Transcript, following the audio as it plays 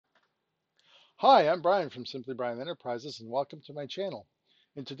Hi, I'm Brian from Simply Brian Enterprises and welcome to my channel.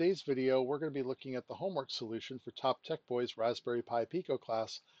 In today's video, we're going to be looking at the homework solution for TopTechBoy's Raspberry Pi Pico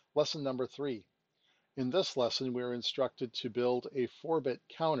class, lesson number 3. In this lesson, we are instructed to build a 4-bit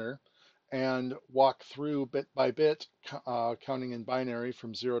counter and walk through bit by bit, counting in binary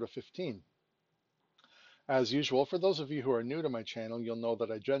from 0 to 15. As usual, for those of you who are new to my channel, you'll know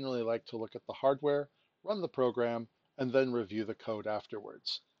that I generally like to look at the hardware, run the program, and then review the code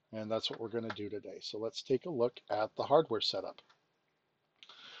afterwards. And that's what we're going to do today. So let's take a look at the hardware setup.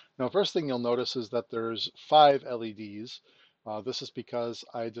 Now, first thing you'll notice is that there's 5 LEDs. This is because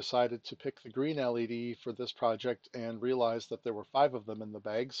I decided to pick the green LED for this project and realized that there were 5 of them in the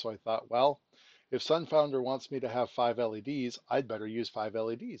bag. So I thought, well, if Sunfounder wants me to have 5 LEDs, I'd better use 5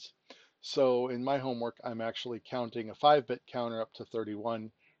 LEDs. So in my homework, I'm actually counting a 5-bit counter up to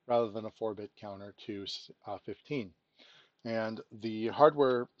 31 rather than a 4-bit counter to 15. And the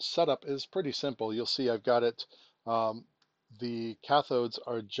hardware setup is pretty simple. You'll see I've got it, the cathodes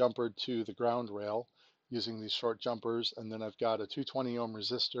are jumpered to the ground rail using these short jumpers, and then I've got a 220 ohm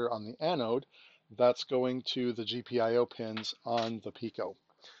resistor on the anode that's going to the GPIO pins on the Pico.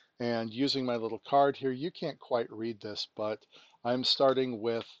 And using my little card here, you can't quite read this, but I'm starting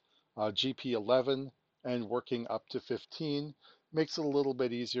with GP11 and working up to 15. Makes it a little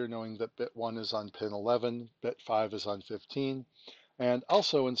bit easier knowing that bit 1 is on pin 11, bit 5 is on 15. And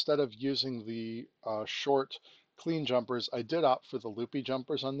also, instead of using the short clean jumpers, I did opt for the loopy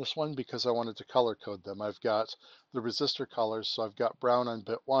jumpers on this one because I wanted to color code them. I've got the resistor colors, so I've got brown on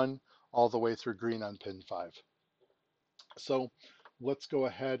bit 1 all the way through green on pin 5. So let's go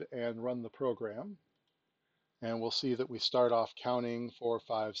ahead and run the program. And we'll see that we start off counting 4,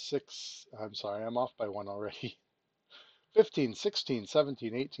 5, 6. I'm sorry, I'm off by 1 already. 15, 16,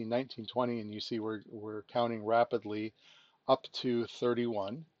 17, 18, 19, 20, and you see we're counting rapidly up to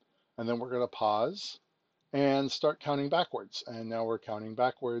 31. And then we're going to pause and start counting backwards. And now we're counting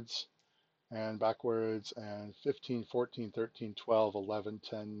backwards and 15, 14, 13, 12, 11,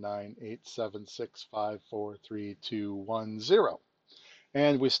 10, 9, 8, 7, 6, 5, 4, 3, 2, 1, 0.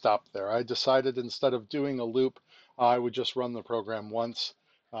 And we stopped there. I decided instead of doing a loop, I would just run the program once.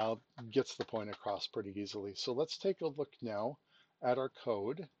 Gets the point across pretty easily. So let's take a look now at our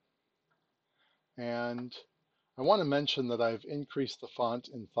code. And I want to mention that I've increased the font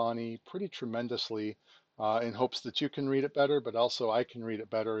in Thani pretty tremendously in hopes that you can read it better, but also I can read it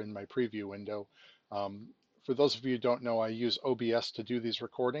better in my preview window. For those of you who don't know, I use OBS to do these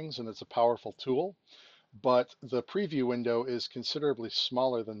recordings, and it's a powerful tool. But the preview window is considerably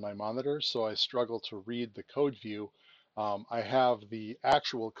smaller than my monitor, so I struggle to read the code view. I have the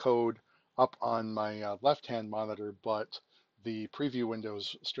actual code up on my left-hand monitor, but the preview window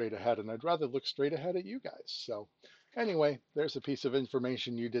is straight ahead, and I'd rather look straight ahead at you guys. So anyway, there's a piece of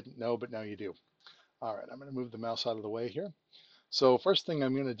information you didn't know, but now you do. All right, I'm going to move the mouse out of the way here. So first thing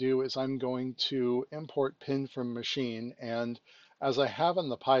I'm going to do is I'm going to import pin from machine, and as I have in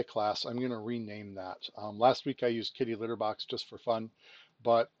the Pi class, I'm going to rename that. Last week I used Kitty Litterbox just for fun,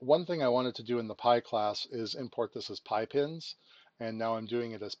 but one thing I wanted to do in the Pi class is import this as Pi pins, and now I'm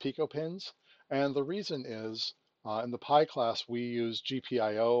doing it as Pico pins. And the reason is in the Pi class we use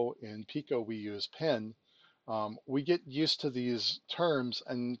GPIO, in Pico we use pin. We get used to these terms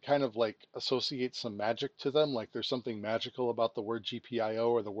and kind of like associate some magic to them, like there's something magical about the word GPIO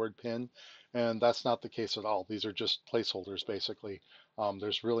or the word pin, and that's not the case at all. These are just placeholders, basically.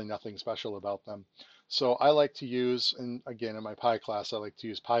 There's really nothing special about them. So I like to use, and again, in my Pi class, I like to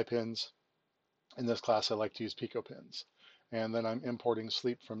use Pi pins. In this class, I like to use Pico pins. And then I'm importing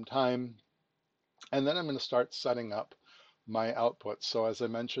sleep from time, and then I'm going to start setting up my outputs. So as I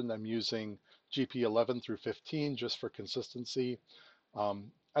mentioned, I'm using GP11 through 15 just for consistency.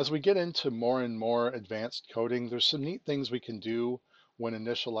 As we get into more and more advanced coding, there's some neat things we can do when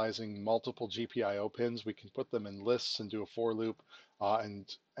initializing multiple GPIO pins. We can put them in lists and do a for loop and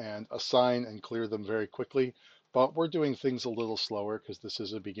assign and clear them very quickly. But we're doing things a little slower because this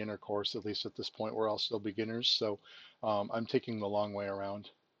is a beginner course. At least at this point, we're all still beginners. So I'm taking the long way around.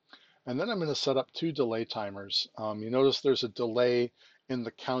 And then I'm going to set up 2 delay timers. You notice there's a delay in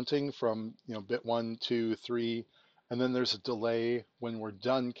the counting from bit 1, 2, 3, and then there's a delay when we're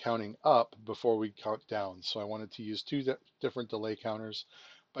done counting up before we count down. So I wanted to use 2 different delay counters.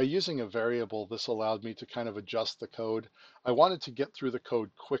 By using a variable, this allowed me to kind of adjust the code. I wanted to get through the code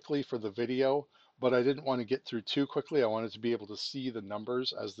quickly for the video, but I didn't want to get through too quickly. I wanted to be able to see the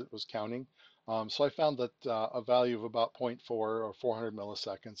numbers as it was counting. So I found that a value of about 0.4 or 400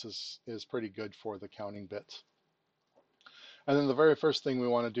 milliseconds is pretty good for the counting bits. And then the very first thing we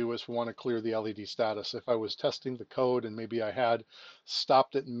want to do is we want to clear the LED status. If I was testing the code and maybe I had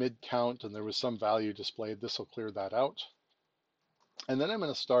stopped it mid count and there was some value displayed, this will clear that out. And then I'm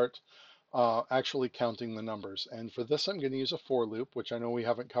going to start actually counting the numbers. And for this, I'm going to use a for loop, which I know we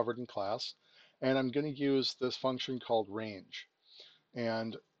haven't covered in class. And I'm going to use this function called range.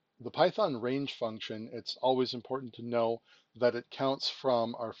 And the Python range function, it's always important to know that it counts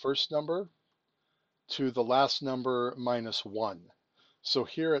from our first number to the last number minus 1. So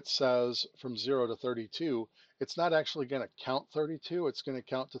here it says from 0 to 32, it's not actually going to count 32, it's going to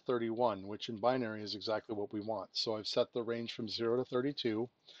count to 31, which in binary is exactly what we want. So I've set the range from 0 to 32,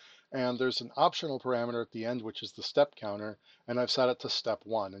 and there's an optional parameter at the end, which is the step counter, and I've set it to step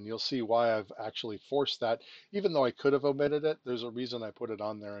 1. And you'll see why I've actually forced that. Even though I could have omitted it, there's a reason I put it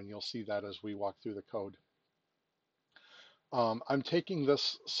on there, and you'll see that as we walk through the code. I'm taking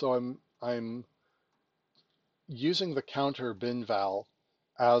this, so I'm using the counter bin val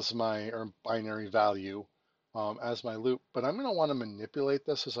as my or binary value as my loop, but I'm going to want to manipulate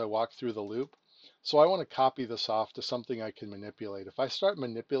this as I walk through the loop. So I want to copy this off to something I can manipulate. If I start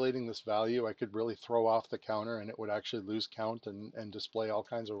manipulating this value, I could really throw off the counter and it would actually lose count and display all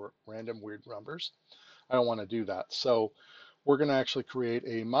kinds of random weird numbers. I don't want to do that. So we're going to actually create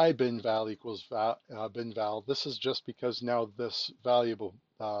a my bin val equals bin val. This is just because now this variable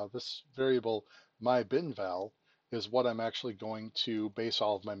my bin val is what I'm actually going to base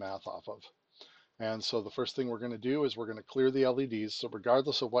all of my math off of. And so the first thing we're going to do is we're going to clear the LEDs. So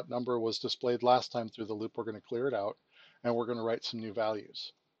regardless of what number was displayed last time through the loop, we're going to clear it out and we're going to write some new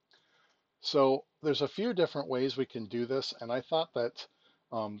values. So there's a few different ways we can do this, and I thought that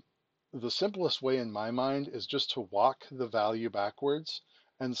the simplest way in my mind is just to walk the value backwards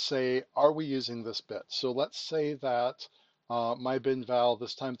and say, are we using this bit? So let's say that my bin val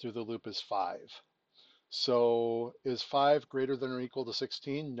this time through the loop is 5. So is 5 greater than or equal to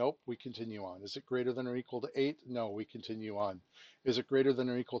 16? Nope, we continue on. Is it greater than or equal to 8? No, we continue on. Is it greater than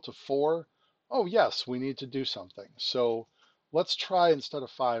or equal to 4? Oh yes, we need to do something. So let's try, instead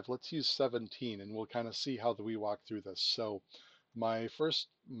of 5, let's use 17, and we'll kind of see how we walk through this. So my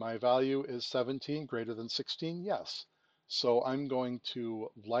value is 17, greater than 16? Yes. So I'm going to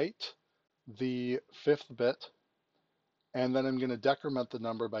light the 5th bit, and then I'm going to decrement the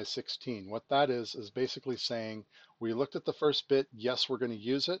number by 16. What that is basically saying we looked at the first bit, yes, we're going to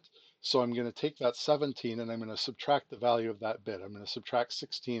use it. So I'm going to take that 17 and I'm going to subtract the value of that bit. I'm going to subtract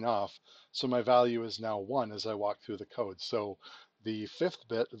 16 off. So my value is now 1 as I walk through the code. So the 5th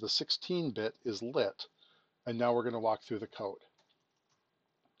bit, the 16 bit, is lit. And now we're going to walk through the code.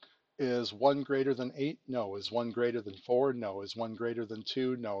 Is 1 greater than 8? No. Is 1 greater than 4? No. Is 1 greater than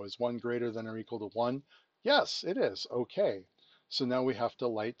 2? No. Is 1 greater than or equal to 1? Yes, it is. Okay. So now we have to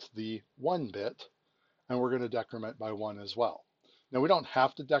light the 1 bit, and we're going to decrement by 1 as well. Now we don't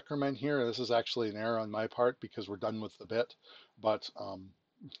have to decrement here. This is actually an error on my part because we're done with the bit, but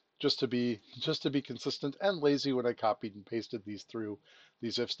just to be consistent and lazy when I copied and pasted these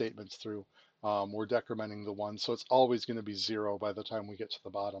if statements through, we're decrementing the 1, so it's always going to be 0 by the time we get to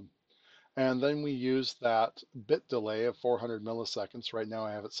the bottom. And then we use that bit delay of 400 milliseconds. Right now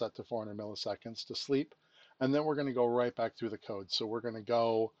I have it set to 400 milliseconds to sleep. And then we're going to go right back through the code. So we're going to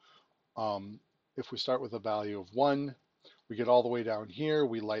go, if we start with a value of 1, we get all the way down here.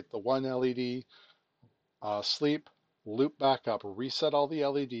 We light the 1 LED, sleep, loop back up, reset all the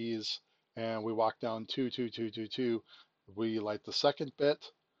LEDs, and we walk down 2, 2, 2, 2, 2. We light the second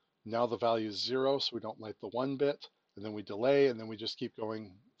bit. Now the value is 0, so we don't light the 1 bit. And then we delay, and then we just keep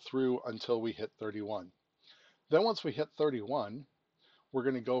going through until we hit 31. Then once we hit 31, we're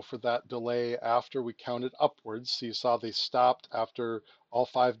going to go for that delay after we counted upwards. So you saw they stopped after all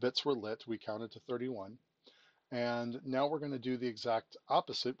 5 bits were lit. We counted to 31. And now we're going to do the exact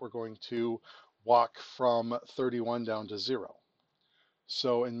opposite. We're going to walk from 31 down to 0.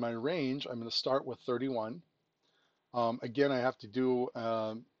 So in my range, I'm going to start with 31. Again, I have to do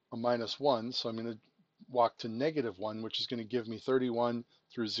a -1, so I'm going to walk to -1, which is going to give me 31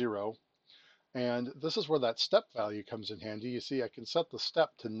 through 0. And this is where that step value comes in handy. You see, I can set the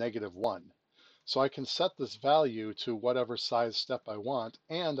step to -1. So I can set this value to whatever size step I want,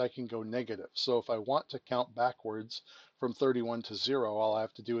 and I can go negative. So if I want to count backwards from 31 to 0, all I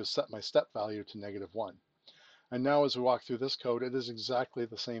have to do is set my step value to -1. And now as we walk through this code, it is exactly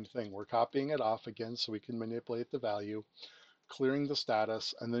the same thing. We're copying it off again so we can manipulate the value, clearing the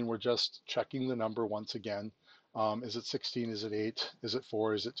status, and then we're just checking the number once again. Is it 16? Is it 8? Is it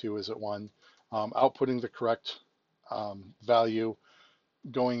 4? Is it 2? Is it 1? Outputting the correct value,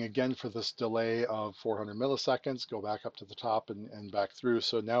 going again for this delay of 400 milliseconds, go back up to the top and back through.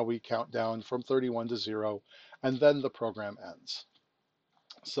 So now we count down from 31 to 0, and then the program ends.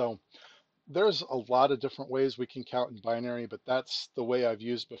 So there's a lot of different ways we can count in binary, but that's the way I've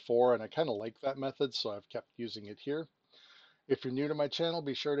used before, and I kind of like that method, so I've kept using it here. If you're new to my channel,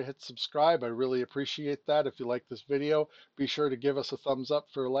 be sure to hit subscribe. I really appreciate that. If you like this video, be sure to give us a thumbs up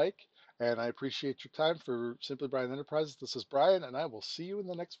for a like. And I appreciate your time. For Simply Brian Enterprises, this is Brian, and I will see you in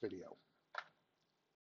the next video.